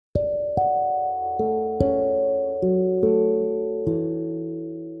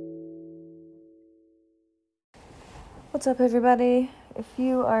What's up, everybody? If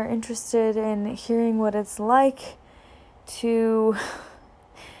you are interested in hearing what it's like to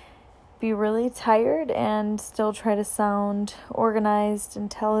be really tired and still try to sound organized,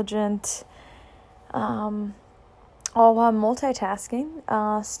 intelligent, all while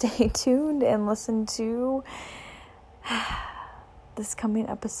multitasking, stay tuned and listen to this coming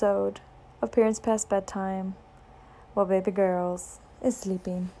episode of Parents Past Bedtime while baby girls is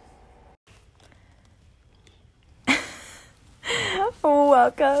sleeping.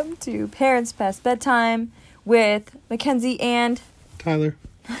 Welcome to Parents Past Bedtime with Mackenzie and Tyler.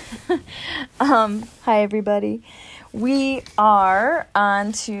 Hi everybody. We are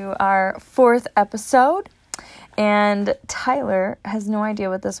on to our 4th episode, and Tyler has no idea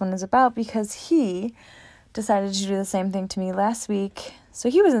what this one is about because he decided to do the same thing to me last week, so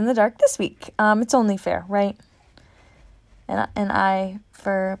he was in the dark this week. It's only fair, right? An eye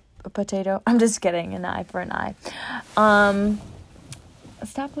for a potato. I'm just kidding. An eye for an eye.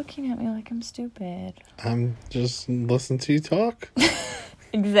 Stop looking at me like I'm stupid. I'm just listening to you talk.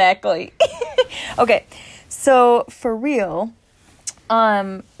 Exactly. Okay, so for real,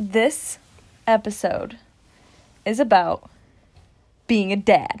 this episode is about being a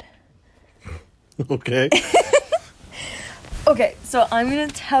dad. Okay. Okay, so I'm going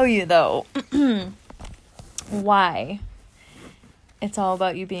to tell you, though, why it's all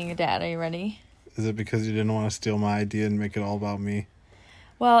about you being a dad. Are you ready? Is it because you didn't want to steal my idea and make it all about me?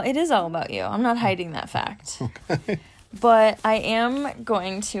 Well, it is all about you. I'm not hiding that fact. Okay. But I am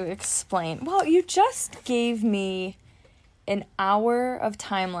going to explain. Well, you just gave me an hour of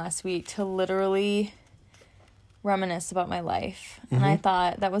time last week to literally reminisce about my life. Mm-hmm. And I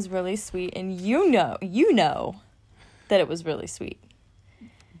thought that was really sweet. And you know that it was really sweet.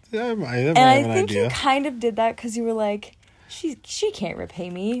 Yeah, I think you kind of did that because you were like, she can't repay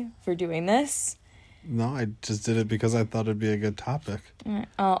me for doing this. No, I just did it because I thought it'd be a good topic.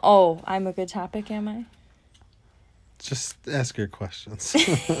 I'm a good topic, am I? Just ask your questions.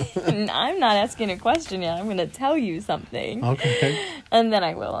 I'm not asking a question yet. I'm going to tell you something. Okay. And then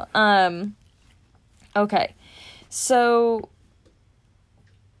I will. Okay. So,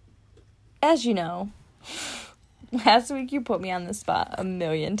 as you know, last week you put me on the spot a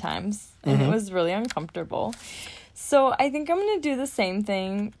million times. And It was really uncomfortable. So, I think I'm going to do the same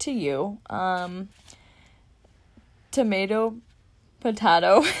thing to you. Tomato,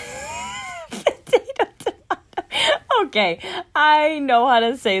 potato. Potato, tomato. Okay, I know how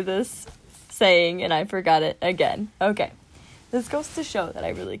to say this saying, and I forgot it again. Okay, this goes to show that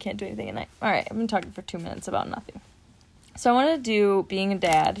I really can't do anything at night. All right, I've been talking for 2 minutes about nothing. So I want to do being a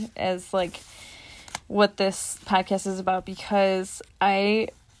dad as, like, what this podcast is about, because I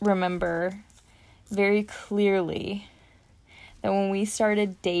remember very clearly that when we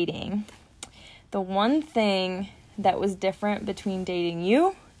started dating, the one thing that was different between dating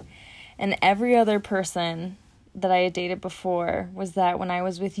you and every other person that I had dated before was that when I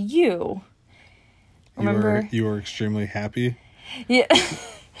was with you, remember? You were extremely happy? Yeah.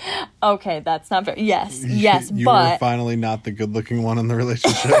 Okay, that's not fair. Yes, you but... were finally not the good-looking one in the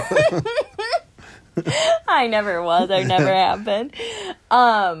relationship. I never was. I never have been.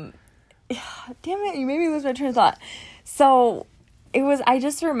 Damn it, you made me lose my train of thought. So... I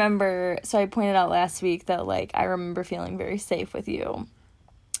just remember, so I pointed out last week that, like, I remember feeling very safe with you.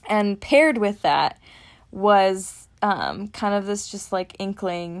 And paired with that was kind of this just, like,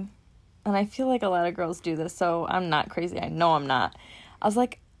 inkling, and I feel like a lot of girls do this, so I'm not crazy. I know I'm not. I was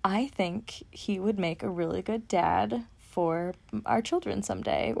like, I think he would make a really good dad for our children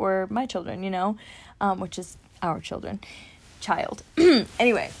someday, or my children, which is our child.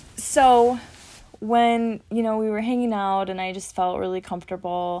 Anyway, so... when, we were hanging out and I just felt really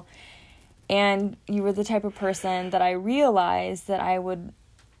comfortable, and you were the type of person that I realized that I would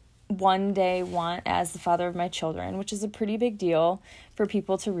one day want as the father of my children, which is a pretty big deal for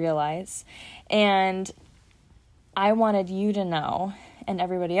people to realize. And I wanted you to know, and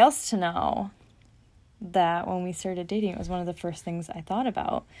everybody else to know, that when we started dating, it was one of the first things I thought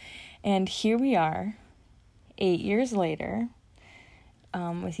about. And here we are, 8 years later,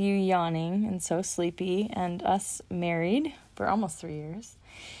 with you yawning and so sleepy, and us married for almost 3 years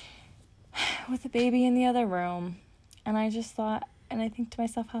with a baby in the other room. And I just thought, and I think to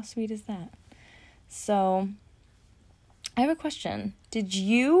myself, how sweet is that? So I have a question. Did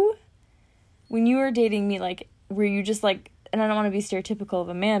you, when you were dating me, like, were you just like, and I don't want to be stereotypical of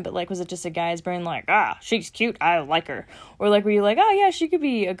a man, but, like, was it just a guy's brain, like, she's cute, I like her? Or, like, were you like, oh yeah, she could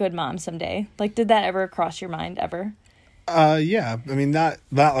be a good mom someday? Like, did that ever cross your mind ever? Yeah. I mean, not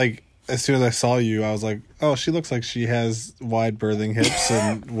like, as soon as I saw you, I was like, oh, she looks like she has wide birthing hips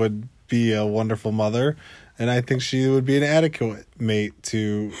and would be a wonderful mother. and I think she would be an adequate mate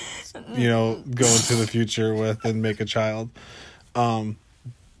to, go into the future with and make a child. But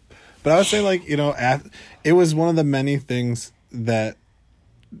I would say, like, it was one of the many things that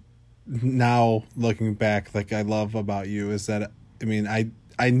now looking back, like, I love about you is that, I mean,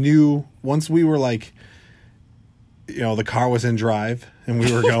 I knew once we were like, the car was in drive and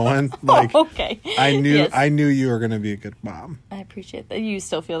we were going, like, okay. I knew Yes. I knew you were going to be a good mom. I appreciate that. You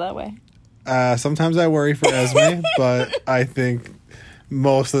still feel that way? Sometimes I worry for Esme, but I think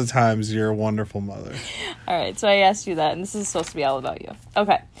most of the times you're a wonderful mother. All right, so I asked you that, and this is supposed to be all about you.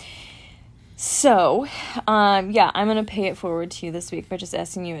 Okay. So, I'm going to pay it forward to you this week by just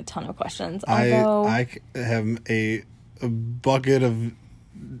asking you a ton of questions. Although, I have a bucket of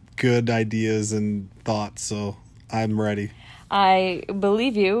good ideas and thoughts, so I'm ready. I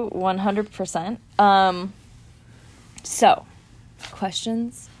believe you 100%. So,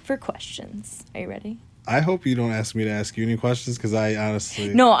 questions for questions. Are you ready? I hope you don't ask me to ask you any questions, because I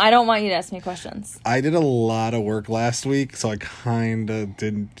honestly... No, I don't want you to ask me questions. I did a lot of work last week, so I kind of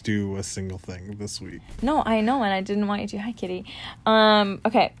didn't do a single thing this week. No, I know, and I didn't want you to. Hi, kitty.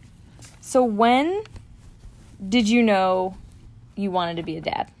 Okay. So when did you know you wanted to be a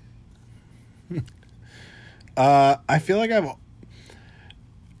dad? I feel like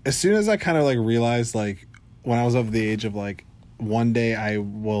as soon as I kind of like realized, like, when I was of the age of like, one day I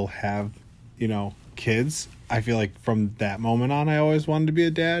will have, kids, I feel like from that moment on, I always wanted to be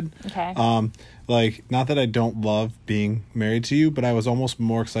a dad. Okay. Like, not that I don't love being married to you, but I was almost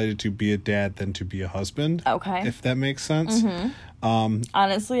more excited to be a dad than to be a husband. Okay. If that makes sense. Mm-hmm.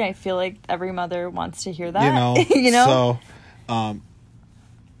 Honestly, I feel like every mother wants to hear that. So,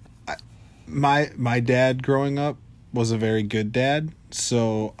 my dad growing up was a very good dad,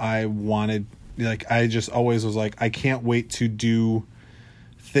 so I wanted, like, I just always was like, I can't wait to do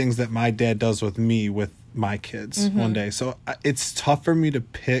things that my dad does with me with my kids one day. So it's tough for me to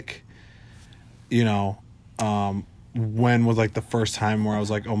pick, when was like the first time where I was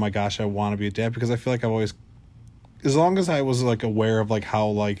like, oh my gosh, I want to be a dad, because I feel like I've always, as long as I was like aware of like how,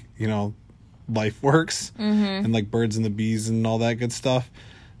 like, life works and like birds and the bees and all that good stuff,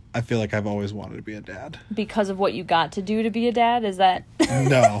 I feel like I've always wanted to be a dad. Because of what you got to do to be a dad? Is that...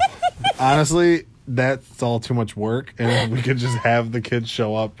 No. Honestly, that's all too much work, and if we could just have the kids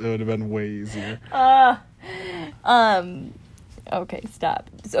show up, it would have been way easier. Okay, stop.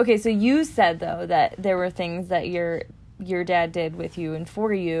 Okay, so you said, though, that there were things that your dad did with you and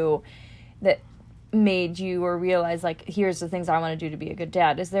for you that made you or realize, like, here's the things I want to do to be a good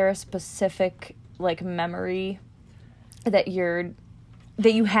dad. Is there a specific, like, memory that you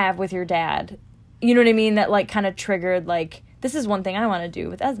have with your dad? You know what I mean? That, like, kind of triggered, like, this is one thing I want to do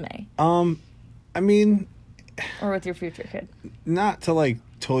with Esme. I mean... Or with your future kid. Not to, like,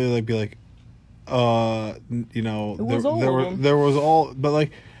 totally, like, be like, there was all, but,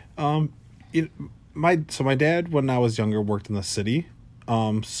 like, my dad, when I was younger, worked in the city.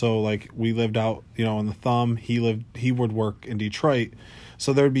 So, like, we lived out, in the Thumb. He would work in Detroit.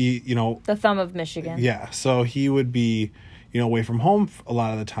 So there'd be, the Thumb of Michigan. Yeah. So he would be, away from home a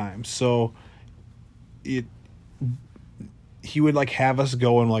lot of the time. So he would, like, have us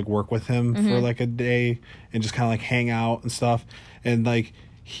go and, like, work with him for, like, a day and just kind of, like, hang out and stuff. And, like,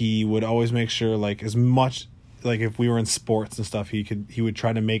 he would always make sure, like, as much, like, if we were in sports and stuff, he would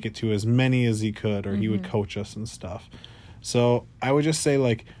try to make it to as many as he could, or he would coach us and stuff. So I would just say,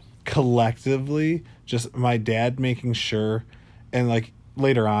 like, collectively, just my dad making sure, and, like,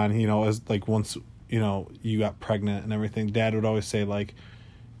 later on, as, like, once, you got pregnant and everything, Dad would always say, like,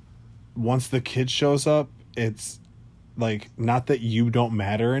 once the kid shows up, it's, like, not that you don't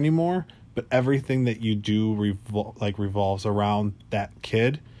matter anymore, but everything that you do revolves around that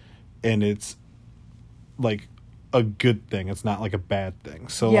kid, and it's, like, a good thing. It's not, like, a bad thing.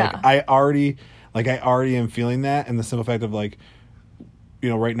 So, yeah. like, I already am feeling that, and the simple fact of, like,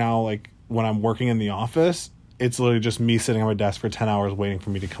 right now, like, when I'm working in the office, it's literally just me sitting on my desk for 10 hours waiting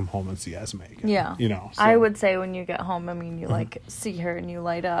for me to come home and see Esme again. Yeah. So. I would say when you get home, I mean, you, like, see her and you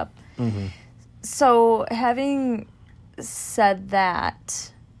light up. Mm-hmm. So, having said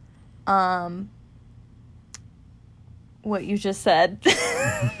that, what you just said...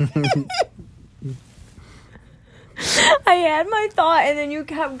 I had my thought, and then you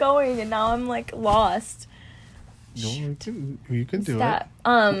kept going, and now I'm, like, lost. No, you can do Stop.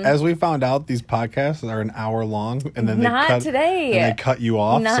 it. As we found out, these podcasts are an hour long, and then they cut you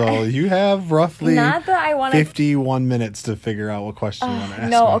off. So you have roughly 51 minutes to figure out what question you want to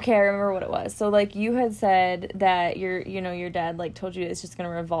ask. No, me. okay, I remember what it was. So, like, you had said that your dad, like, told you it's just going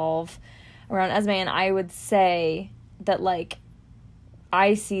to revolve around Esme, and I would say that, like,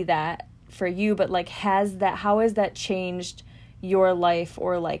 I see that for you, but like how has that changed your life,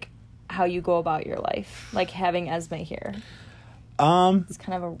 or like how you go about your life, like having Esme here? It's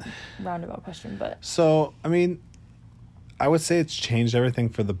kind of a roundabout question, but so I mean, I would say it's changed everything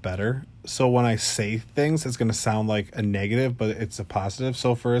for the better. So when I say things, it's going to sound like a negative, but it's a positive.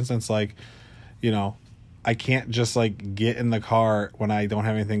 So for instance, like, you know, I can't just like get in the car when I don't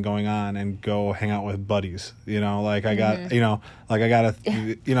have anything going on and go hang out with buddies, you know, like I got, you know, like I gotta,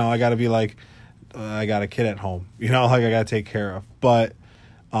 you know, I gotta be like, I got a kid at home, you know, like I gotta take care of, but,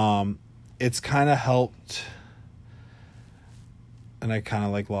 it's kind of helped. And I kind of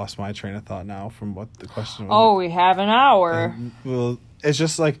like lost my train of thought now from what the question was. Oh, we have an hour. Well, it's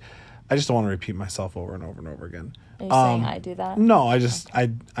just like, I just don't want to repeat myself over and over and over again. Are you saying I do that? No,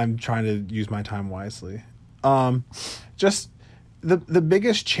 I'm trying to use my time wisely. Just the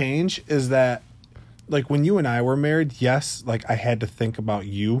biggest change is that, like, when you and I were married, yes, like I had to think about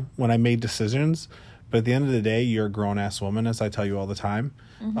you when I made decisions, but at the end of the day, you're a grown ass woman, as I tell you all the time.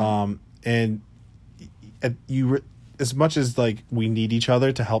 And as much as like we need each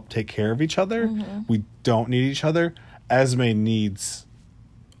other to help take care of each other, we don't need each other. Esme needs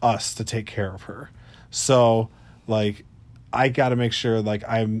us to take care of her. So like I got to make sure like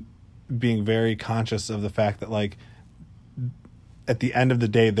I'm being very conscious of the fact that like at the end of the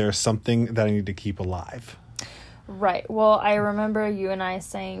day there's something that I need to keep alive. Right. Well, I remember you and I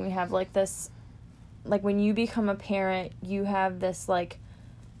saying we have like this, like when you become a parent, you have this like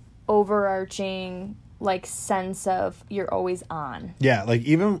overarching like sense of you're always on. Yeah, like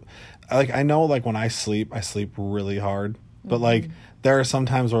even like I know like when I sleep really hard, but like there are some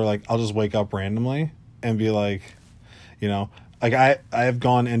times where like I'll just wake up randomly and be like, you know, like I have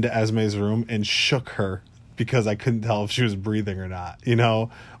gone into Esme's room and shook her because I couldn't tell if she was breathing or not, you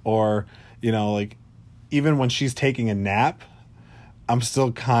know, or you know, like even when she's taking a nap, I'm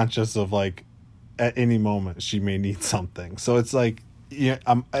still conscious of like at any moment she may need something. So it's like, yeah,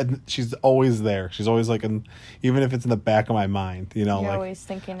 she's always there. She's always like, even if it's in the back of my mind, you know, you're like always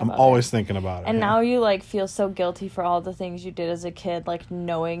thinking about I'm always thinking about it. And now you like feel so guilty for all the things you did as a kid, like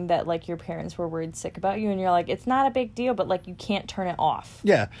knowing that like your parents were worried sick about you, and you're like, it's not a big deal, but like you can't turn it off.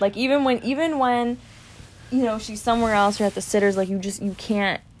 Yeah. Like even when you know she's somewhere else or at the sitters, like you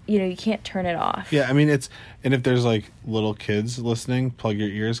can't, you know, you can't turn it off. Yeah, I mean and if there's like little kids listening, plug your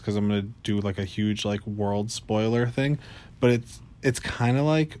ears because I'm gonna do like a huge like world spoiler thing, but it's kind of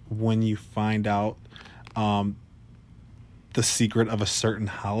like when you find out the secret of a certain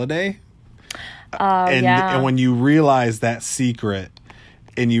holiday. And when you realize that secret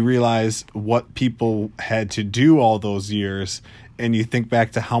and you realize what people had to do all those years and you think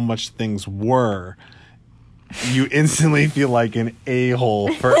back to how much things were, you instantly feel like an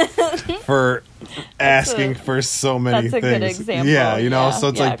a-hole for asking for so many things. That's a good example. Yeah, you know, so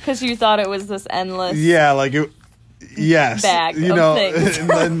it's like... because you thought it was this endless... Yeah, like it... Yes, bag you of know, things. and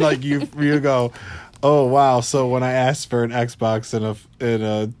then like you go, oh wow. So when I asked for an Xbox and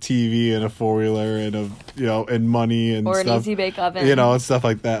a TV and a 4-wheeler and a, you know, and money and or stuff, an easy bake oven, you know, and stuff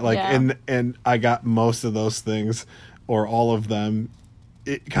like that, like yeah. and I got most of those things or all of them,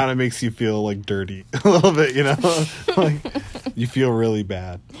 it kind of makes you feel like dirty a little bit, you know, like you feel really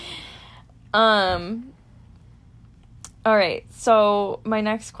bad. All right. So my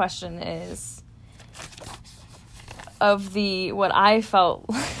next question is, of what I felt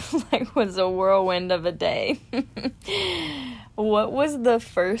like was a whirlwind of a day, what was the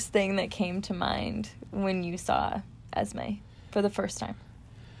first thing that came to mind when you saw Esme for the first time?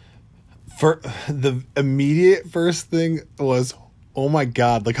 For the immediate first thing was, oh my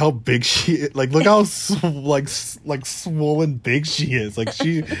God, like how big she is. Like, look how like swollen big she is. Like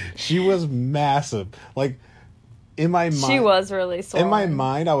she was massive. Like in my mind, she was really swollen. In my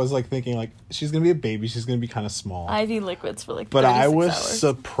mind, I was like thinking like she's gonna be a baby. She's gonna be kind of small. IV liquids for like 36 but I was hours.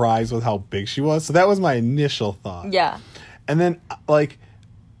 surprised with how big she was. So that was my initial thought. Yeah. And then like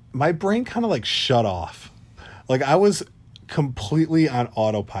my brain kind of like shut off. Like I was completely on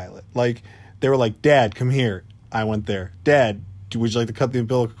autopilot. Like they were like, Dad, come here. I went there. Dad, would you like to cut the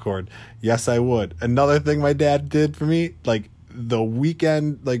umbilical cord? Yes, I would. Another thing my dad did for me, like the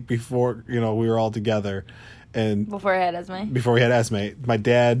weekend, like before, you know, we were all together. And before we had Esme, my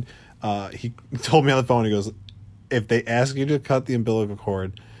dad, he told me on the phone, he goes, if they ask you to cut the umbilical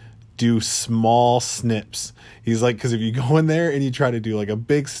cord, do small snips. He's like, because if you go in there and you try to do like a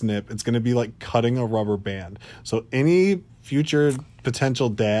big snip, it's going to be like cutting a rubber band. So any future potential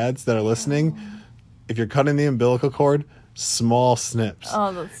dads that are listening, if you're cutting the umbilical cord, small snips.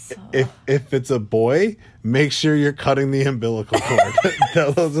 Oh, that's so... If it's a boy, make sure you're cutting the umbilical cord.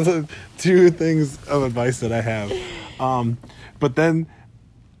 Those are the two things of advice that I have. But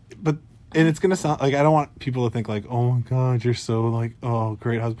and it's gonna sound like, I don't want people to think like, oh my god, you're so like, oh,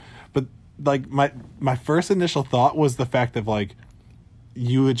 great husband. But like my first initial thought was the fact of like,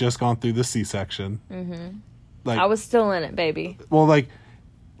 you had just gone through the C-section. Mm-hmm. Like, I was still in it, baby. Well, like,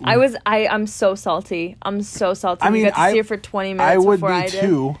 I'm so salty. I'm so salty. I mean, you got to see it for 20 minutes I would before be I did.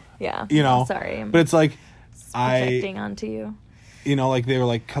 too. Yeah. You know. Sorry. But it's like, projecting onto you. You know, like, they were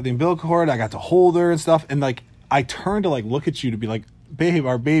like cut the umbilical cord. I got to hold her and stuff, and like, I turned to like look at you to be like, babe,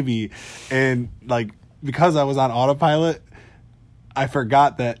 our baby, and like, because I was on autopilot, I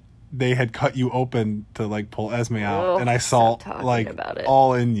forgot that they had cut you open to like pull Esme out, and I saw like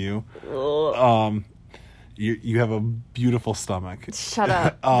all in you. You have a beautiful stomach. Shut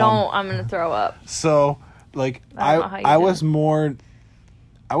up! Don't. I'm gonna throw up. So like, I was more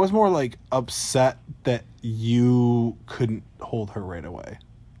like upset that you couldn't hold her right away.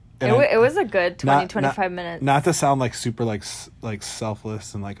 It was a good 25 minutes. Not to sound like super like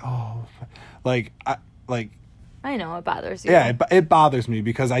selfless and like, oh, like I know it bothers you. Yeah, it bothers me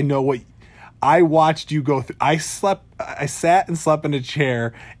because I know what I watched you go through. I sat and slept in a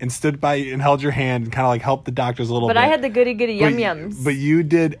chair and stood by you and held your hand and kind of like helped the doctors a little bit. But I had the goody yum yums. But you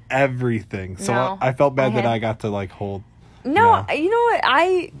did everything. So no, I felt bad that I got to like hold. No, you know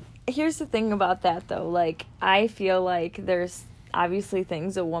what? Here's the thing about that though. Like, I feel like there's obviously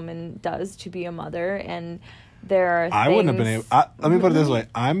things a woman does to be a mother, and there are things... I wouldn't have been able... let me put it this way.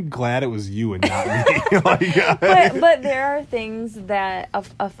 I'm glad it was you and not me. Like, but there are things that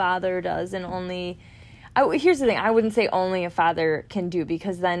a father does, and only... here's the thing. I wouldn't say only a father can do,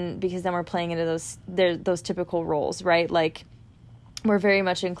 because then we're playing into those typical roles, right? Like, we're very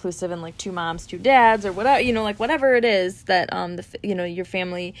much inclusive in like 2 moms, 2 dads, or whatever, you know, like whatever it is that your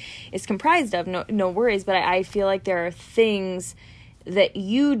family is comprised of. No worries. But I feel like there are things that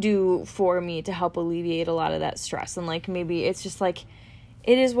you do for me to help alleviate a lot of that stress, and like, maybe it's just like,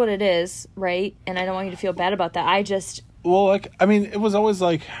 it is what it is, right? And I don't want you to feel bad about that. It was always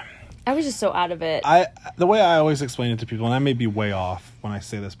like, I was just so out of it. The way I always explain it to people, and I may be way off when I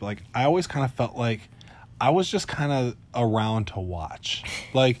say this, but like, I always kind of felt like I was just kind of around to watch.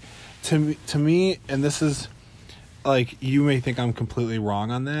 Like, to me, and this is, like, you may think I'm completely wrong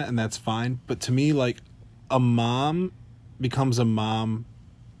on that, and that's fine, but to me, like, a mom becomes a mom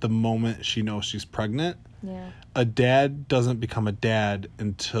the moment she knows she's pregnant. Yeah. A dad doesn't become a dad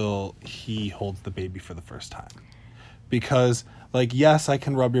until he holds the baby for the first time. Because, like, yes, I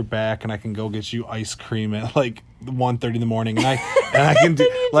can rub your back and I can go get you ice cream at like 1:30 in the morning, and I can do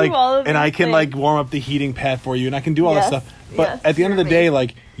like, and I can like warm up the heating pad for you, and I can do all that stuff. But at the end of the day,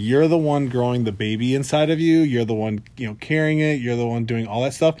 like, you're the one growing the baby inside of you. You're the one, carrying it. You're the one doing all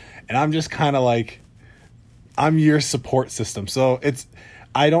that stuff, and I'm just kind of like, I'm your support system. So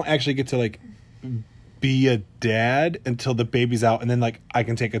I don't actually get to like be a dad until the baby's out, and then like I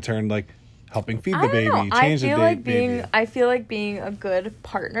can take a turn like helping feed the baby, change the baby. I feel like being a good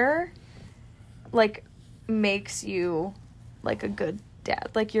partner, like, makes you like a good dad.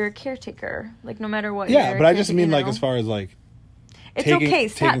 Like, you're a caretaker. Like, no matter what. Yeah, but I just mean like, as far as like, it's okay.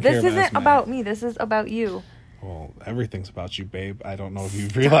 Stop. This isn't about me. This is about you. Well, everything's about you, babe. I don't know if you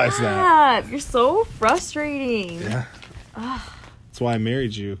realize that. You're so frustrating. Yeah. That's why I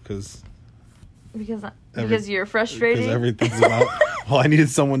married you, because you're frustrating. Because everything's about. Well, I needed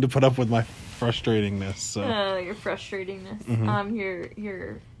someone to put up with my frustratingness. So your frustratingness. Mm-hmm.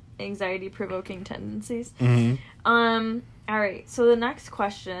 Your anxiety-provoking tendencies. Mm-hmm. All right. So the next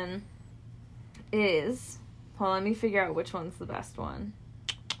question is, well, let me figure out which one's the best one.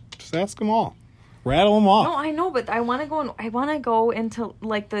 Just ask them all. Rattle them off. No, I know, but I want to go into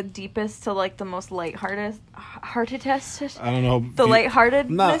like the deepest to like the most lighthearted. I don't know. The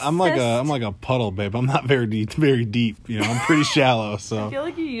lighthearted. I'm like a puddle, babe. I'm not very deep. I'm pretty shallow. So I feel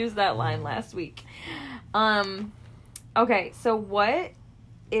like you used that line last week. Okay, so what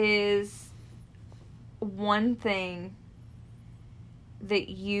is one thing that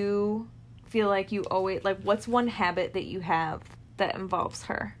you feel like you always like? What's one habit that you have that involves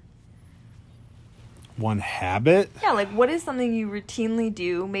her? One habit? Yeah, like, what is something you routinely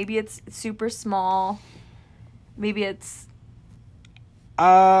do? Maybe it's super small. Maybe it's...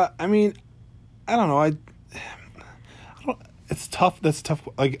 I mean, I don't know. It's tough. That's tough.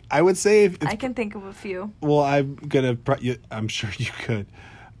 Like, I would say... I can think of a few. Well, I'm sure you could.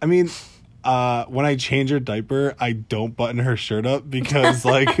 I mean, when I change her diaper, I don't button her shirt up because,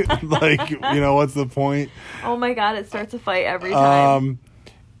 like, what's the point? Oh, my God. It starts a fight every time.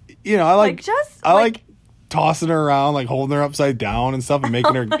 I like tossing her around, like holding her upside down and stuff, and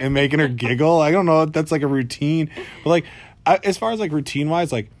making her giggle. I don't know if that's like a routine, but like, as far as like routine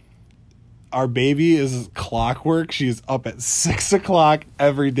wise, like, our baby is clockwork. She is up at 6 o'clock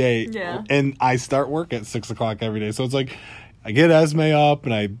every day. Yeah. And I start work at 6 o'clock every day. So it's like I get Esme up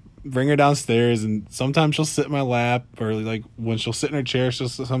and I bring her downstairs, and sometimes she'll sit in my lap, or like when she'll sit in her chair, she'll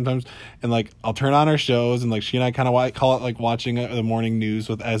sometimes, and like I'll turn on her shows, and like she and I kind of call it like watching the morning news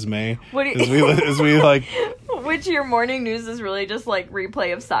with Esme. What do you, as we like, which your morning news is really just like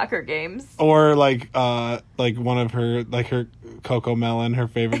replay of soccer games, or like one of her, like her Coco Melon, her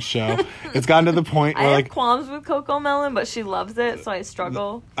favorite show. It's gotten to the point where I have like qualms with Coco Melon, but she loves it, so I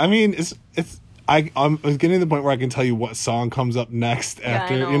struggle. I mean, I'm getting to the point where I can tell you what song comes up next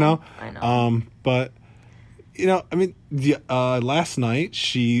after, I know. you know? I know. But, you know, I mean, last night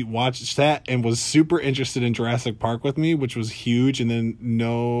she watched that and was super interested in Jurassic Park with me, which was huge. And then,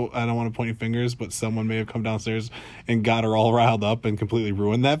 I don't want to point any fingers, but someone may have come downstairs and got her all riled up and completely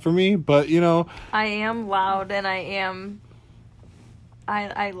ruined that for me. But, you know. I am loud, and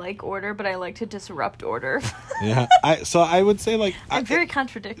I like order, but I like to disrupt order. Yeah. So I would say, like, I'm very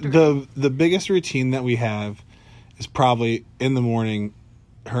contradictory. The biggest routine that we have is probably in the morning,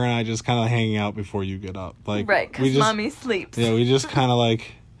 her and I just kind of hanging out before you get up. Like, right, because mommy sleeps. Yeah, we just kind of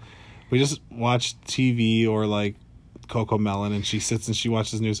like, we just watch TV or like Coco Melon, and she sits and she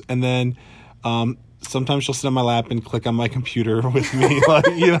watches news. And then sometimes she'll sit on my lap and click on my computer with me. Like,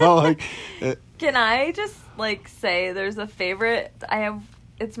 you know, like. Can I just like say there's a favorite I have?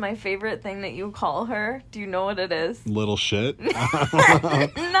 It's my favorite thing that you call her. Do you know what it is? Little shit. No.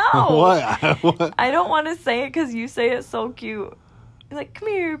 What? I don't want to say it because you say it so cute. You're like, come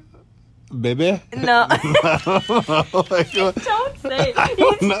here, baby. No. Like, don't say it. I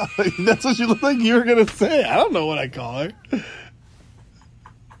don't know. That's what you look like you were gonna say. I don't know what I call her.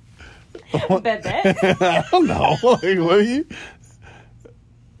 Bebe. I don't know. Like, what are you?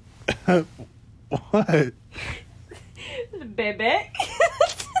 What? Bebe.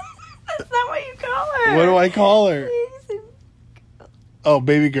 That's not what you call her. What do I call her? Oh,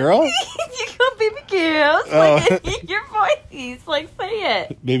 baby girl? You call baby girls. Oh. Like, your voice. Like, say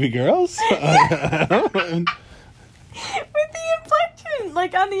it. Baby girls? With the inflection.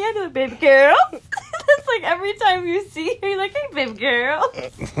 Like, on the end of the baby girl. That's like every time you see her, you're like, hey, baby girl.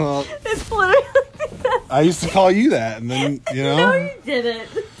 It's literally I used to call you that, and then, you know. No, you didn't.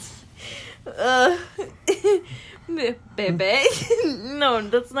 Bebe. No,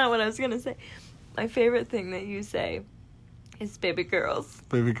 that's not what I was gonna say. My favorite thing that you say is baby girls.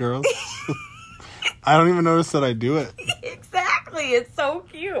 Baby girls? I don't even notice that I do it. Exactly. It's so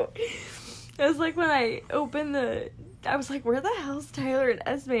cute. It was like when I opened I was like, where the hell's Tyler and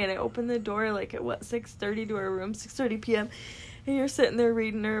Esme? And I opened the door like at 6:30 to her room, 6:30 p.m. And you're sitting there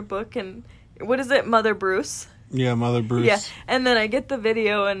reading her a book, and what is it, Mother Bruce? Yeah, Mother Bruce. Yeah, and then I get the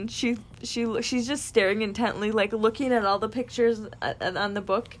video, and she's just staring intently, like looking at all the pictures on the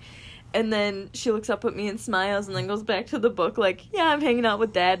book, and then she looks up at me and smiles, and then goes back to the book, like, yeah, I'm hanging out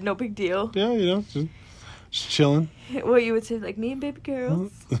with Dad, no big deal. Yeah, you know, just chilling. What you would say, like, me and baby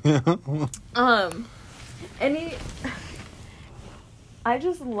girls. I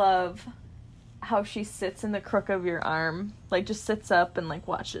just love how she sits in the crook of your arm, like just sits up and like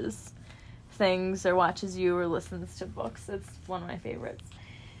watches things or watches you or listens to books. It's one of my favorites.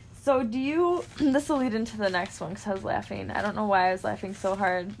 So this will lead into the next one because I was laughing. I don't know why I was laughing so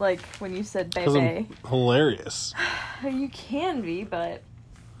hard, like when you said baby. I'm hilarious. You can be, but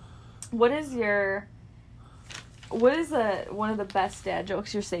what is one of the best dad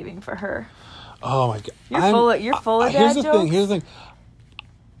jokes you're saving for her? Oh my god. You're full of dad jokes? Here's the thing.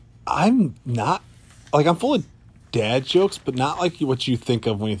 I'm not, like, I'm full of dad jokes, but not like what you think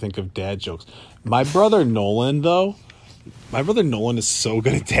of when you think of dad jokes. My brother Nolan is so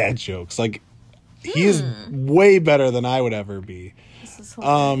good at dad jokes. Like, he is way better than I would ever be. This is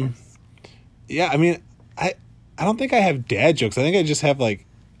hilarious. Yeah, I mean, I don't think I have dad jokes. I think I just have, like,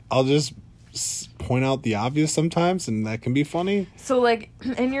 I'll just point out the obvious sometimes, and that can be funny. So, like,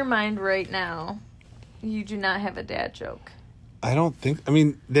 in your mind right now, you do not have a dad joke. I don't think, I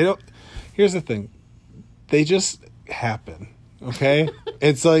mean, they don't, here's the thing. They just happen, okay?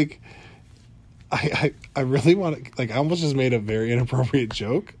 It's like, I really want to, like, I almost just made a very inappropriate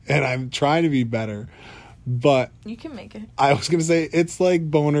joke, and I'm trying to be better, but... You can make it. I was going to say, it's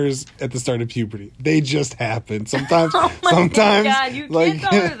like boners at the start of puberty. They just happen. Sometimes, oh my God, you like,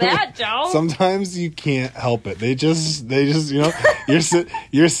 can't tell her that, Joe. Sometimes you can't help it. They just, you know,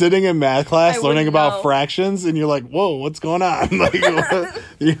 you're sitting in math class learning about fractions, and you're like, whoa, what's going on? Like,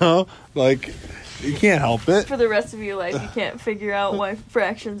 you know, like... You can't help it. For the rest of your life, you can't figure out why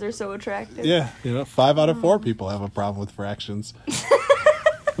fractions are so attractive. Yeah, you know, 5 out of 4 people have a problem with fractions.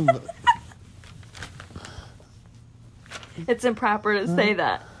 It's improper to say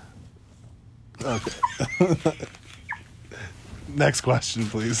that. Okay. Next question,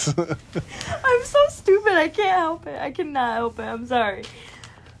 please. I'm so stupid. I can't help it. I cannot help it. I'm sorry.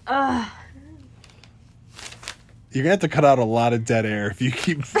 You're going to have to cut out a lot of dead air if you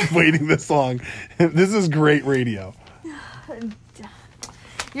keep waiting this long. This is great radio.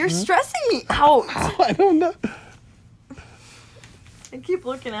 You're stressing me out. I don't know. I keep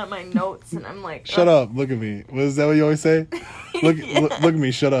looking at my notes and I'm like... Shut up. Look at me. Is that what you always say? Look at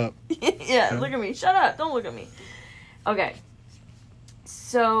me. Shut up. Yeah, look at me. Shut up. Don't look at me. Okay.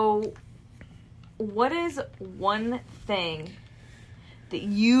 So, what is one thing that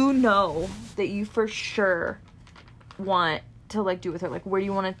you know that you for sure want to, like, do with her? Like, where do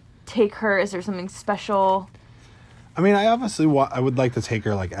you want to take her? Is there something special? I mean, I obviously I would like to take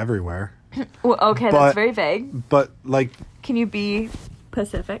her, like, everywhere. Well, okay, that's very vague. But, like... Can you be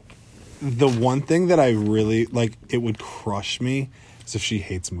specific? The one thing that I really, like, it would crush me is if she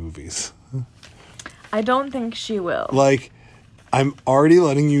hates movies. I don't think she will. Like, I'm already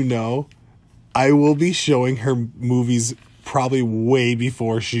letting you know, I will be showing her movies probably way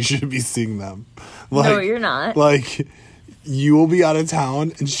before she should be seeing them. Like, no, you're not. Like... You will be out of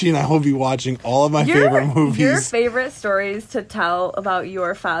town, and she and I will be watching all of my favorite movies. Your favorite stories to tell about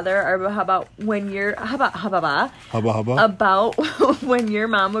your father are about when your about when your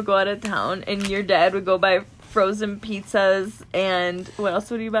mom would go out of town and your dad would go buy frozen pizzas, and what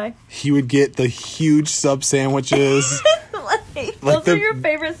else would you buy? He would get the huge sub sandwiches. Those are your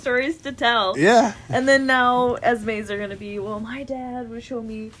favorite stories to tell. Yeah. And then now Esme's are gonna be, well, my dad would show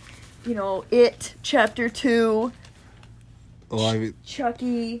me, It Chapter 2. Well, I mean,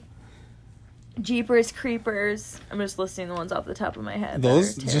 Chucky, Jeepers Creepers. I'm just listing the ones off the top of my head.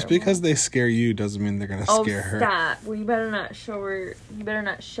 Those, just because they scare you doesn't mean they're gonna scare her. Oh, stop! Well, you better not show her. You better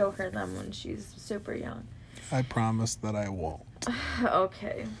not show her them when she's super young. I promise that I won't.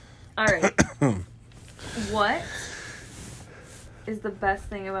 Okay. All right. What is the best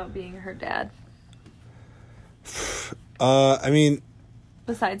thing about being her dad? I mean,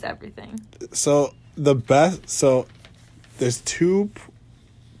 besides everything. There's two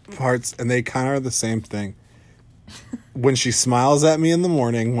parts, and they kind of are the same thing. When she smiles at me in the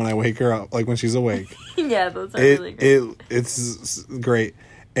morning, when I wake her up, like when she's awake. Yeah, those are really great. It's great.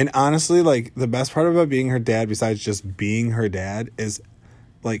 And honestly, like, the best part about being her dad, besides just being her dad, is,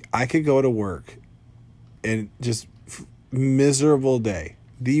 like, I could go to work and just miserable day.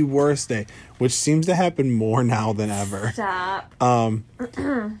 The worst day, which seems to happen more now than ever. Stop. And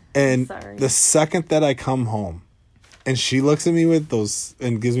the second that I come home, and she looks at me with those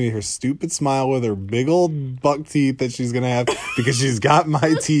and gives me her stupid smile with her big old buck teeth that she's going to have because she's got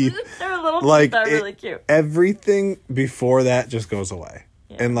my teeth. Her little teeth are really cute. Everything before that just goes away.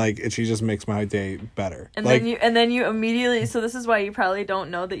 Yeah. And she just makes my day better. And then you immediately, so this is why you probably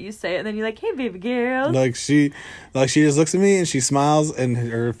don't know that you say it, and then you're like, hey baby girl. She just looks at me and she smiles, and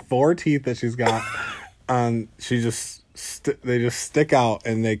her 4 teeth that she's got they just stick out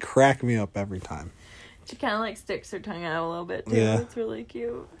and they crack me up every time. She kind of sticks her tongue out a little bit too. Yeah. It's really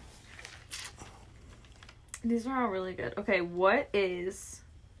cute. These are all really good. Okay, how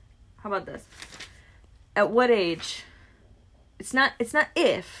about this? At what age? It's not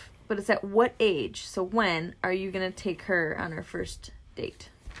if, but it's at what age. So when are you going to take her on her first date?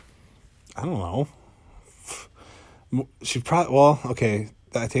 I don't know. She probably, okay,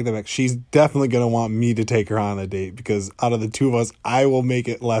 I take that back. She's definitely going to want me to take her on a date because out of the two of us, I will make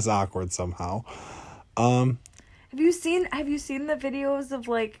it less awkward somehow. Have you seen the videos of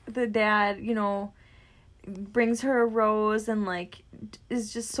the dad, brings her a rose and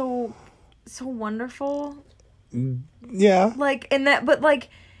is just so wonderful? Yeah.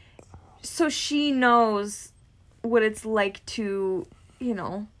 So she knows what it's like to,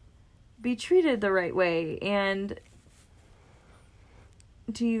 be treated the right way. And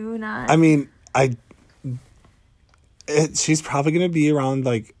do you not? I mean, she's probably going to be around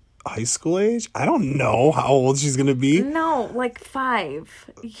high school age. I don't know how old she's going to be. No, 5.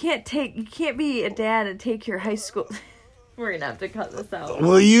 You can't be a dad and take your high school. We're gonna have to cut this out.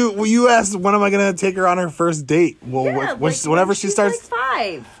 Well, you asked when am I gonna take her on her first date? Well, yeah, whenever she starts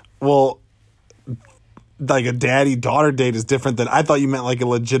 5. Well, a daddy-daughter date is different than I thought you meant a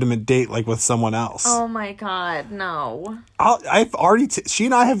legitimate date with someone else. Oh my god, no! I've already she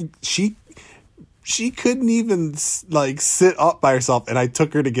and I have she couldn't even sit up by herself, and I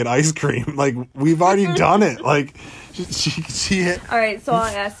took her to get ice cream. We've already done it. She All right, so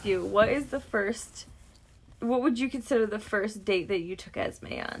I'll ask you, what would you consider the first date that you took Esme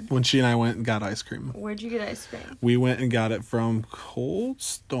on? When she and I went and got ice cream. Where'd you get ice cream? We went and got it from Cold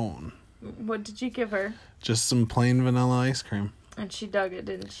Stone. What did you give her? Just some plain vanilla ice cream. And she dug it,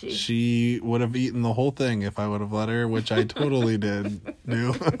 didn't she? She would have eaten the whole thing if I would have let her, which I totally did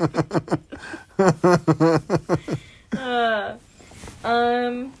do.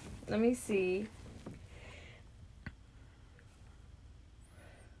 Let me see.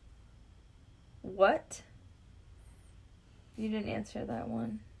 What? You didn't answer that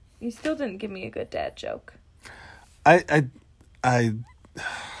one. You still didn't give me a good dad joke. I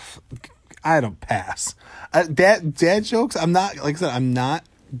don't pass. Dad jokes, I'm not, like I said, I'm not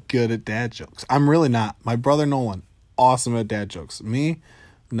good at dad jokes. I'm really not. My brother Nolan, awesome at dad jokes. Me,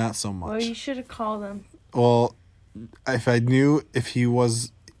 not so much. Well, you should have called him. Well, if I knew if he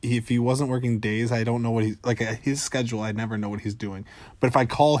wasn't working days, I don't know what his schedule, I never know what he's doing. But if I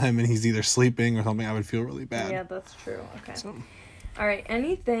call him and he's either sleeping or something, I would feel really bad. Yeah, that's true. Okay. So. All right.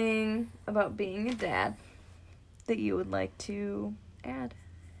 Anything about being a dad that you would like to add?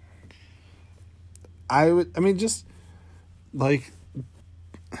 Just like,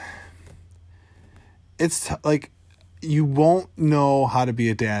 it's like, you won't know how to be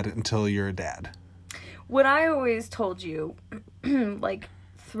a dad until you're a dad. What I always told you, like,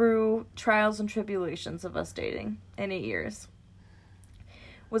 through trials and tribulations of us dating in 8 years,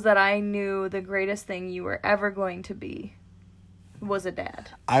 was that I knew the greatest thing you were ever going to be was a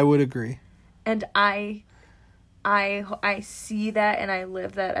dad. I would agree. And I see that and I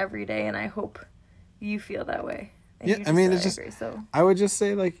live that every day, and I hope you feel that way. And yeah, it's just, agree, so. I would just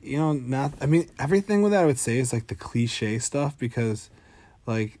say, like, everything with that I would say is, like, the cliche stuff, because,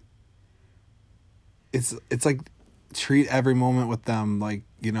 like, it's like, treat every moment with them, like,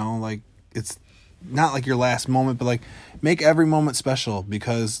 like, it's not like your last moment, but, like, make every moment special,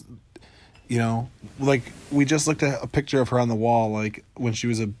 because, like, we just looked at a picture of her on the wall, like, when she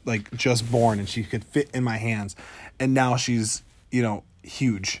was, just born, and she could fit in my hands, and now she's,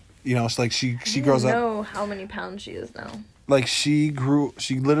 huge. It's like she grows up. I don't know how many pounds she is now. Like, she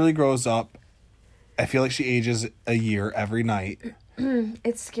literally grows up. I feel like she ages a year every night.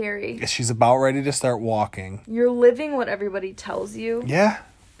 It's scary. She's about ready to start walking. You're living what everybody tells you. Yeah.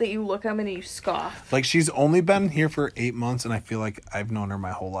 That you look at them and you scoff. Like, she's only been here for 8 months, and I feel like I've known her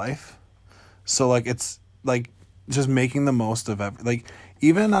my whole life. So, like, it's, like, just making the most of like,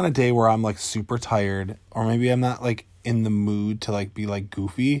 even on a day where I'm, like, super tired, or maybe I'm not, like, in the mood to, like, be, like,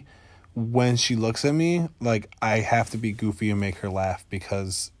 goofy, when she looks at me, like, I have to be goofy and make her laugh,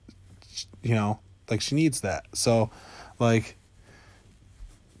 because, like, she needs that. So, like,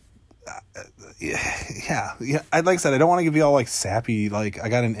 yeah. Like I said, I don't want to give you all, like, sappy, like, I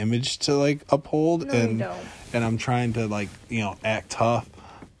got an image to, like, uphold. No, you don't. And I'm trying to, like, act tough,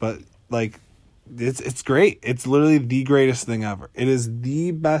 but, like, it's great. It's literally the greatest thing ever. It is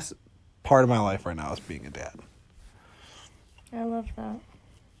the best part of my life right now, is being a dad. I love that.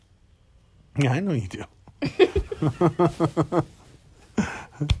 Yeah, I know you do.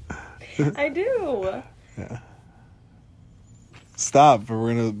 I do. Yeah. Stop, or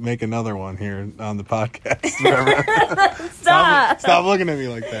we're going to make another one here on the podcast. Stop looking at me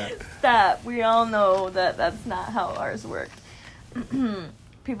like that. Stop. We all know that that's not how ours worked.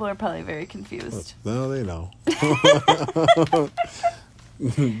 People are probably very confused. No, they know.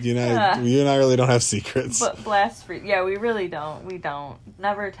 You and I really don't have secrets. But blast free. Yeah, we really don't. We don't.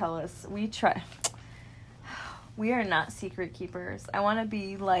 Never tell us. We try. We are not secret keepers. I want to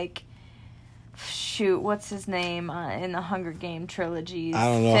be like, what's his name in the Hunger Game trilogies? I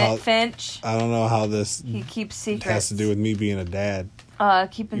don't know Finch. I don't know how this he keeps secrets. Has to do with me being a dad.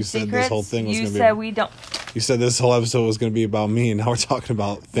 Keeping you secrets. Said this whole thing was you gonna said be, we don't. You said this whole episode was going to be about me, and now we're talking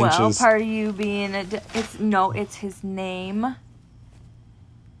about Finch's. Well, part of you being it's his name.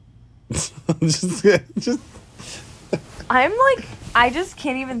 just I'm like, I just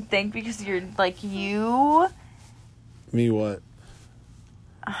can't even think, because you're like, you. Me what?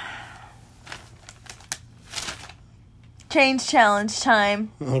 Change challenge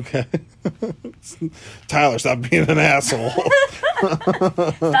time. Okay. Tyler, stop being an asshole.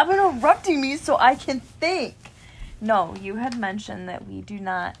 Stop interrupting me so I can think. No, you had mentioned that we do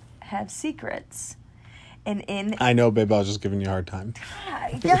not have secrets. And I know, babe, I was just giving you a hard time.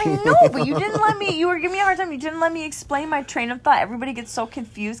 Yeah, I know, but you were giving me a hard time. You didn't let me explain my train of thought. Everybody gets so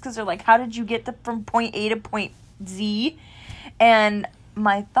confused because they're like, how did you get from point A to point Z? And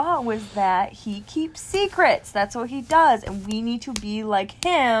my thought was that he keeps secrets. That's what he does. And we need to be like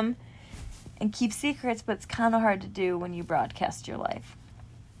him and keep secrets, but it's kind of hard to do when you broadcast your life.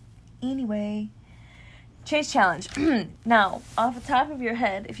 Anyway, change challenge. Now, off the top of your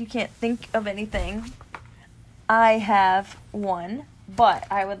head, if you can't think of anything, I have one, but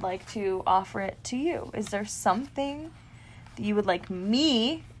I would like to offer it to you. Is there something that you would like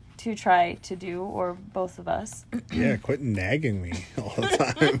me to try to do, or both of us. Yeah, quit nagging me all the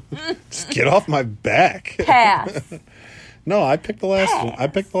time. Just get off my back. Pass. No, I picked the last one. I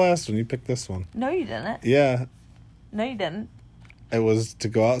picked the last one. You picked this one. No, you didn't. Yeah. No, you didn't. It was to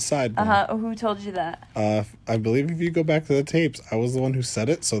go outside. Who told you that? I believe if you go back to the tapes, I was the one who said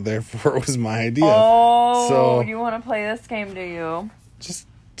it, so therefore it was my idea. Oh, so you want to play this game, do you? Just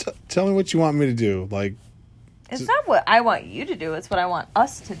tell me what you want me to do. Like, it's not what I want you to do. It's what I want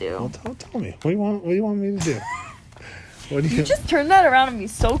us to do. Well, tell me. What do you want me to do? What do You just turned that around on me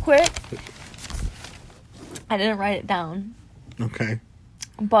so quick. I didn't write it down. Okay.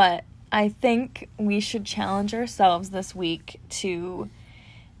 But I think we should challenge ourselves this week to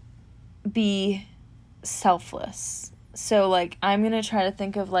be selfless. So, like, I'm going to try to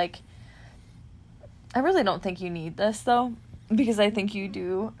think of, like, I really don't think you need this, though, because I think you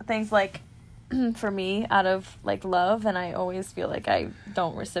do things, like, for me, out of, like, love, and I always feel like I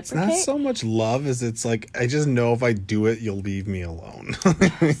don't reciprocate. It's not so much love as it's, like, I just know if I do it, you'll leave me alone.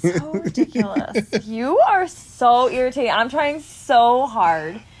 So ridiculous. You are so irritating. I'm trying so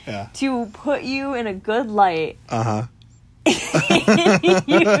hard to put you in a good light. Uh-huh. You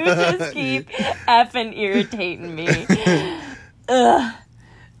just keep effing irritating me. Ugh.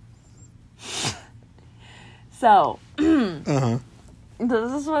 So,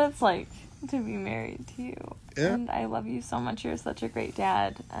 this is what it's like to be married to you. Yeah. And I love you so much. You're such a great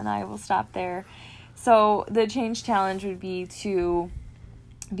dad. And I will stop there. So, the change challenge would be to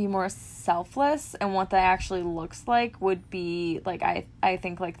be more selfless, and what that actually looks like would be, like, I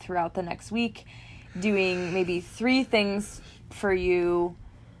think, like, throughout the next week, doing maybe 3 things for you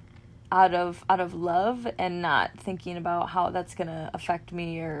out of love, and not thinking about how that's gonna affect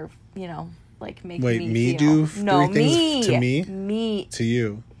me, or, you know, like, make me do feel. No, 3 things to me? Me. To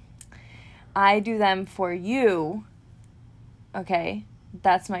you. I do them for you. Okay?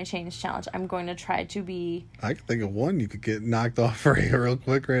 That's my change challenge. I'm going to try to be... I can think of one you could get knocked off real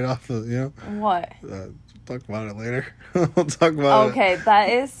quick right off the, you know? What? Talk about it later. We'll talk about it. Okay, that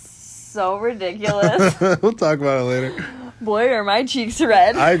is so ridiculous. We'll talk about it later. Boy, are my cheeks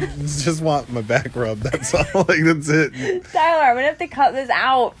red. I just want my back rubbed. That's all. Like, that's it. Tyler, I'm going to have to cut this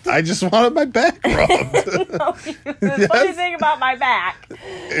out. I just wanted my back rubbed. No, the funny thing about my back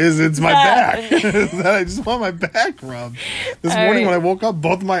is it's my back. Is that I just want my back rubbed. This morning when I woke up,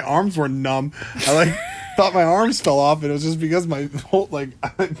 both my arms were numb. I thought my arms fell off, and it was just because my whole,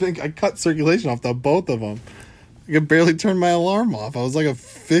 I think I cut circulation off both of them. I could barely turn my alarm off. I was like a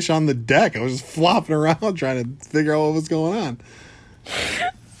fish on the deck. I was just flopping around trying to figure out what was going on.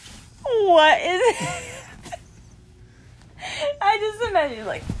 What is it? I just imagine,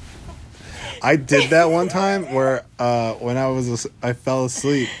 like... I did that one time where when I fell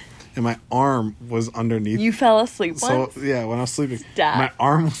asleep and my arm was underneath. You fell asleep once? So, yeah, when I was sleeping, Stop. my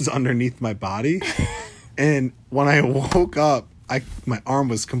arm was underneath my body. And when I woke up, my arm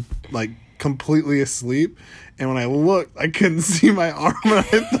was completely asleep. And when I looked, I couldn't see my arm, and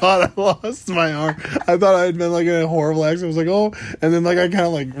I thought I lost my arm. I thought I had been in a horrible accident. I was like, oh, and then I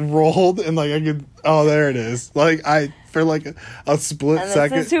kind of rolled, and I could, oh, there it is. For a split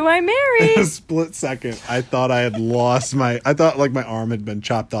second. This is who I married. A split second, I thought I had lost my arm had been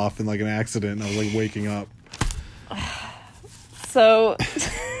chopped off in an accident, and I was waking up. So,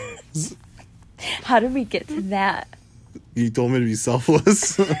 how did we get to that? You told me to be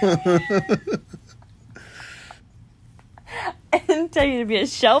selfless. I didn't tell you to be a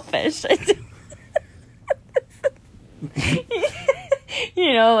shellfish.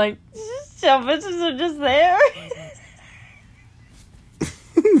 You know, shellfishes are just there.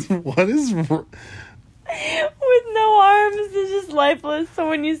 What is... With no arms, it's just lifeless. So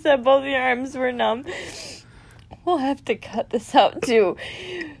when you said both your arms were numb, we'll have to cut this out too.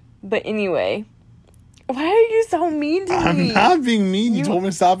 But anyway, why are you so mean to me? I'm not being mean. You told me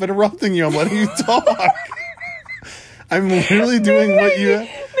to stop interrupting you. I'm letting you talk. I'm literally doing what you... Maybe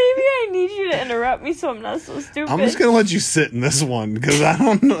I need you to interrupt me so I'm not so stupid. I'm just going to let you sit in this one because I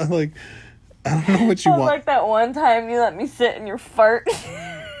don't know, I don't know what you want. Like that one time you let me sit in your fart.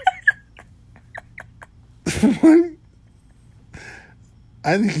 What?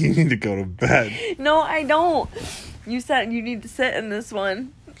 I think you need to go to bed. No, I don't. You said you need to sit in this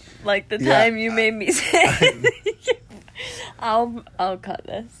one. Like the time you made me sit. I'll cut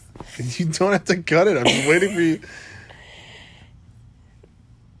this. You don't have to cut it. I'm just waiting for you.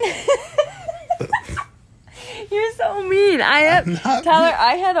 You're so mean. Tyler,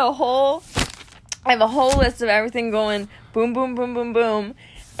 I have a whole list of everything going boom, boom, boom, boom, boom.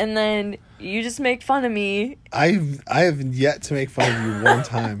 And then you just make fun of me. I have yet to make fun of you one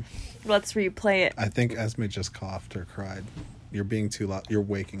time. Let's replay it. I think Esme just coughed or cried. You're being too loud. You're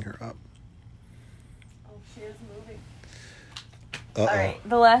waking her up. Oh, she is moving. Uh-oh. All right,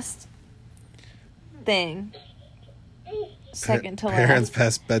 the last thing. Second to last. Parents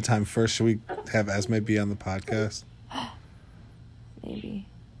past bedtime first. Should we have Esme be on the podcast? Maybe.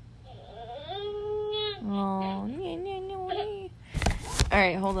 Oh. All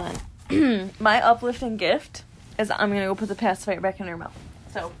right, hold on. My uplifting gift is I'm going to go put the pacifier back in her mouth.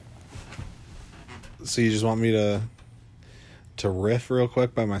 So you just want me to riff real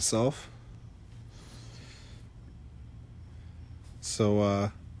quick by myself?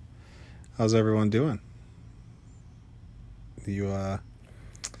 So, how's everyone doing? You,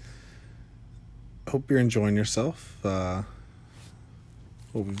 hope you're enjoying yourself. What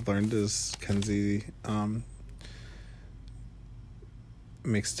we've learned is Kenzie,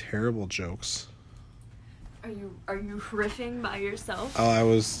 makes terrible jokes. Are you riffing by yourself? Oh, I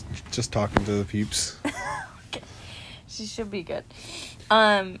was just talking to the peeps. Okay. She should be good.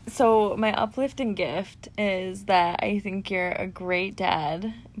 So my uplifting gift is that I think you're a great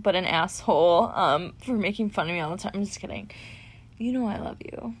dad, but an asshole, for making fun of me all the time. I'm just kidding. You know I love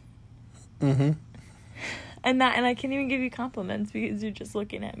you. Mm-hmm. And I can't even give you compliments because you're just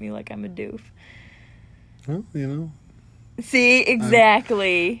looking at me like I'm a doof. Well, you know. See,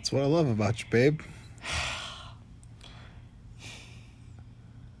 exactly. That's what I love about you, babe.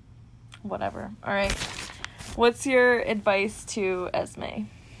 Whatever. All right. What's your advice to Esme?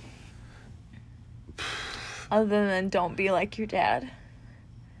 Other than don't be like your dad.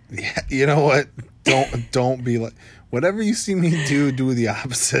 Yeah, you know what? Don't be like. Whatever you see me do the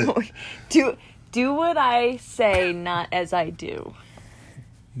opposite. Do what I say, not as I do.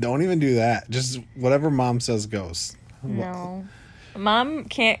 Don't even do that. Just whatever mom says goes. No. Mom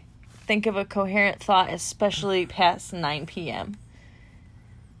can't think of a coherent thought, especially past 9 p.m.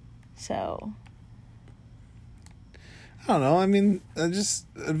 So. I don't know. I mean, just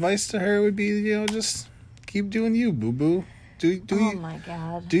advice to her would be, you know, just keep doing you, boo-boo. Do oh, you, my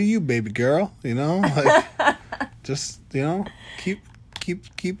God. Do you, baby girl, you know? Like, just, you know, keep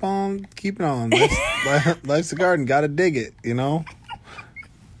on keeping on. Life's a garden. Gotta dig it, you know?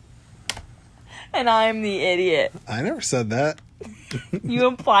 And I'm the idiot. I never said that. You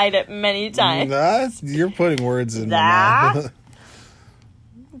implied it many times. You're putting words in my mouth.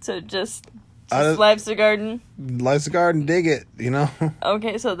 So just life's a garden? Life's a garden, dig it, you know?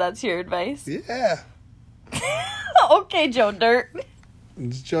 Okay, so that's your advice? Yeah. Okay, Joe Dirt.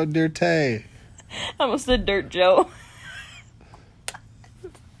 It's Joe Dirte. I almost said Dirt Joe.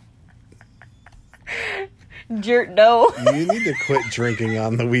 Dirt Doe. You need to quit drinking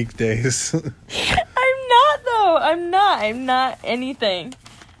on the weekdays. I'm not, though. I'm not anything.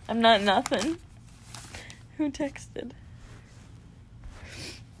 I'm not nothing. Who texted?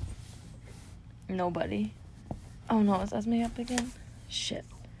 Nobody. Oh, no. Is Esme up again? Shit.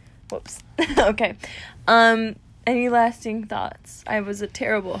 Whoops. Okay. Any lasting thoughts? I was a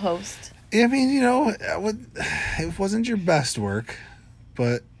terrible host. I mean, you know, it wasn't your best work,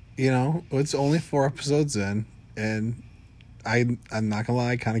 but, you know, it's only 4 episodes in, and I'm not gonna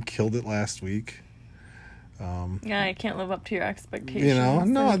lie, I kind of killed it last week. Yeah, I can't live up to your expectations. You know,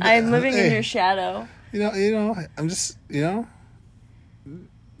 no, I'm living in your shadow. You know, I'm just, you know,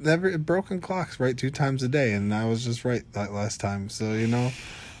 never broken clocks right 2 times a day, and I was just right that last time. So, you know,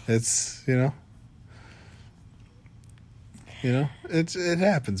 it's, you know, it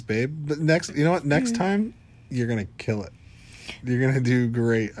happens, babe. But you know what? Next time, you're gonna kill it. You're gonna do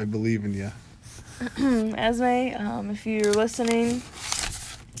great. I believe in you. Esme, if you're listening,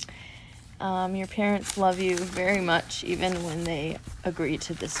 your parents love you very much, even when they agree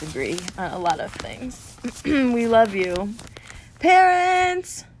to disagree on a lot of things. We love you.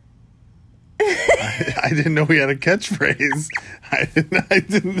 Parents! I didn't know we had a catchphrase. I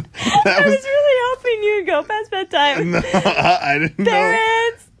didn't. I was really hoping you'd go past bedtime. No, I didn't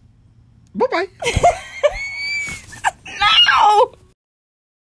Parents! know. Bye-bye. No!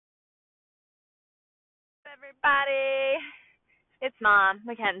 Everybody, it's Mom,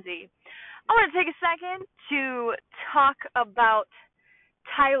 Mackenzie. I want to take a second to talk about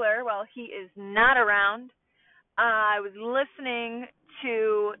Tyler while he is not around. I was listening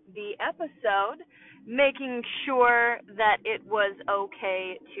to the episode, making sure that it was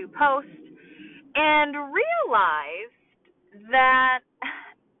okay to post, and realized that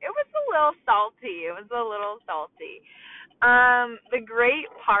it was a little salty. The great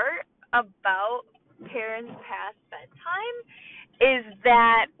part about Parents Past Bedtime is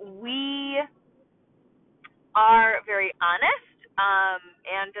that we are very honest,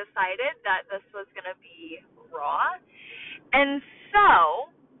 and decided that this was going to be raw. And so,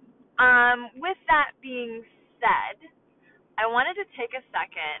 with that being said, I wanted to take a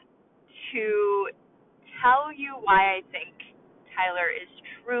second to tell you why I think Tyler is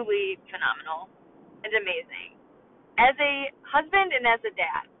truly phenomenal and amazing as a husband and as a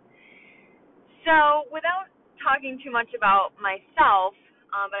dad. So, without talking too much about myself,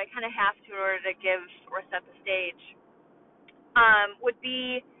 but I kind of have to in order to give or set the stage, would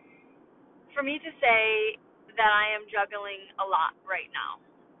be for me to say that I am juggling a lot right now.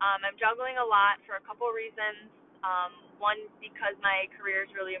 I'm juggling a lot for a couple of reasons. One, because my career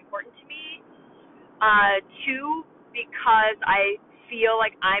is really important to me. Two, because I feel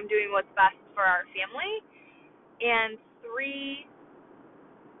like I'm doing what's best for our family. And three,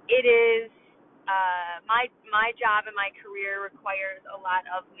 it is my job and my career requires a lot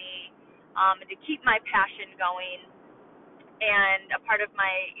of me, and to keep my passion going. And a part of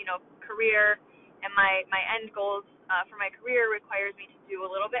my career and my end goals for my career requires me to do a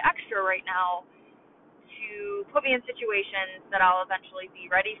little bit extra right now to put me in situations that I'll eventually be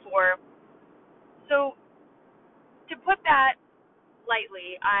ready for. So, to put that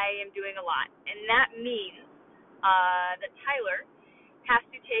lightly, I am doing a lot, and that means that Tyler has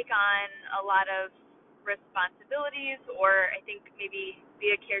to take on a lot of responsibilities, or I think maybe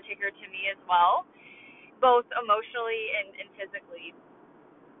be a caretaker to me as well, both emotionally and physically.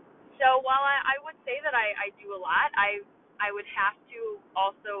 So while I would say that I do a lot, I would have to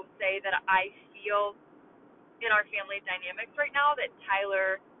also say that I feel in our family dynamics right now that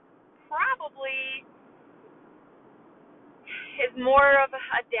Tyler probably is more of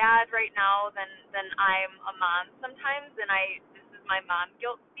a dad right now than I'm a mom sometimes, and this is my mom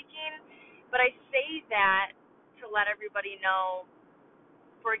guilt speaking, but I say that to let everybody know.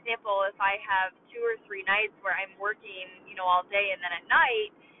 For example, if I have 2 or 3 nights where I'm working, all day, and then at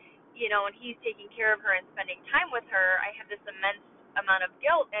night, and he's taking care of her and spending time with her, I have this immense amount of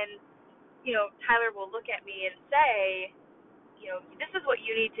guilt, and Tyler will look at me and say, this is what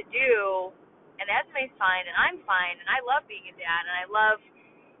you need to do, and Esme's fine, and I'm fine, and I love being a dad, and I love,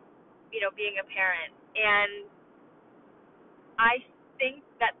 being a parent. And I think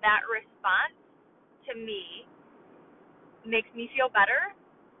that response to me makes me feel better,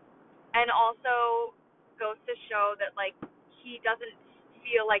 and also goes to show that, like, he doesn't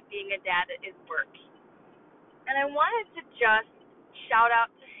feel like being a dad is work. And I wanted to just shout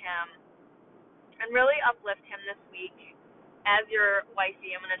out to him and really uplift him this week. As your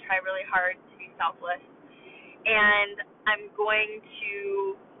wifey, I'm going to try really hard to be selfless. And I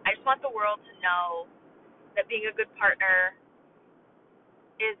just want the world to know that being a good partner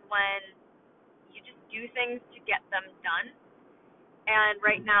is when you just do things to get them done. And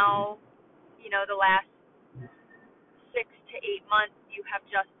right now, the last 6 to 8 months, you have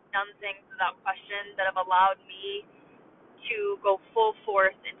just done things without question that have allowed me to go full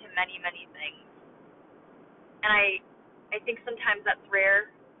force into many, many things. And I think sometimes that's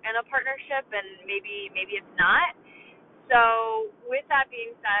rare in a partnership, and maybe it's not. So with that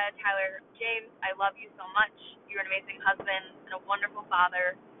being said, Tyler, James, I love you so much. You're an amazing husband and a wonderful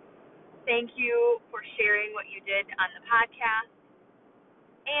father. Thank you for sharing what you did on the podcast.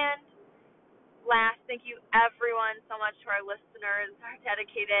 And last, thank you everyone so much to our listeners, our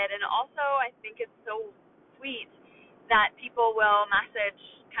dedicated, and also I think it's so sweet that people will message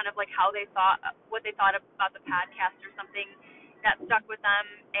kind of like what they thought about the podcast or something that stuck with them,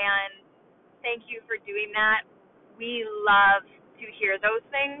 and thank you for doing that. We love to hear those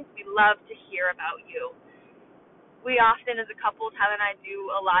things. We love to hear about you. We often, as a couple, Tyler and I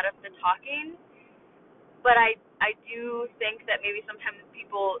do a lot of the talking, but I do think that maybe sometimes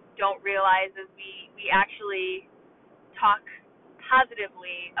people don't realize is we actually talk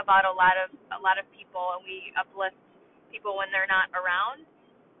positively about a lot of people, and we uplift people when they're not around.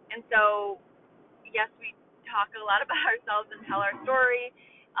 And so, yes, we talk a lot about ourselves and tell our story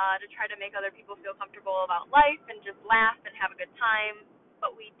to try to make other people feel comfortable about life and just laugh and have a good time.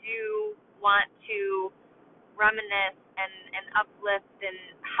 But we do want to reminisce and uplift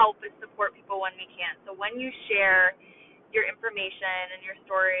and help and support people when we can. So when you share your information and your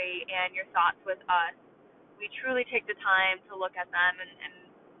story and your thoughts with us, we truly take the time to look at them, and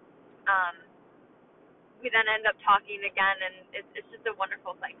we then end up talking again, and it's just a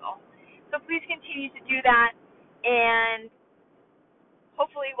wonderful cycle. So please continue to do that, and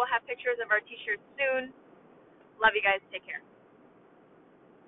hopefully we'll have pictures of our t-shirts soon. Love you guys. Take care.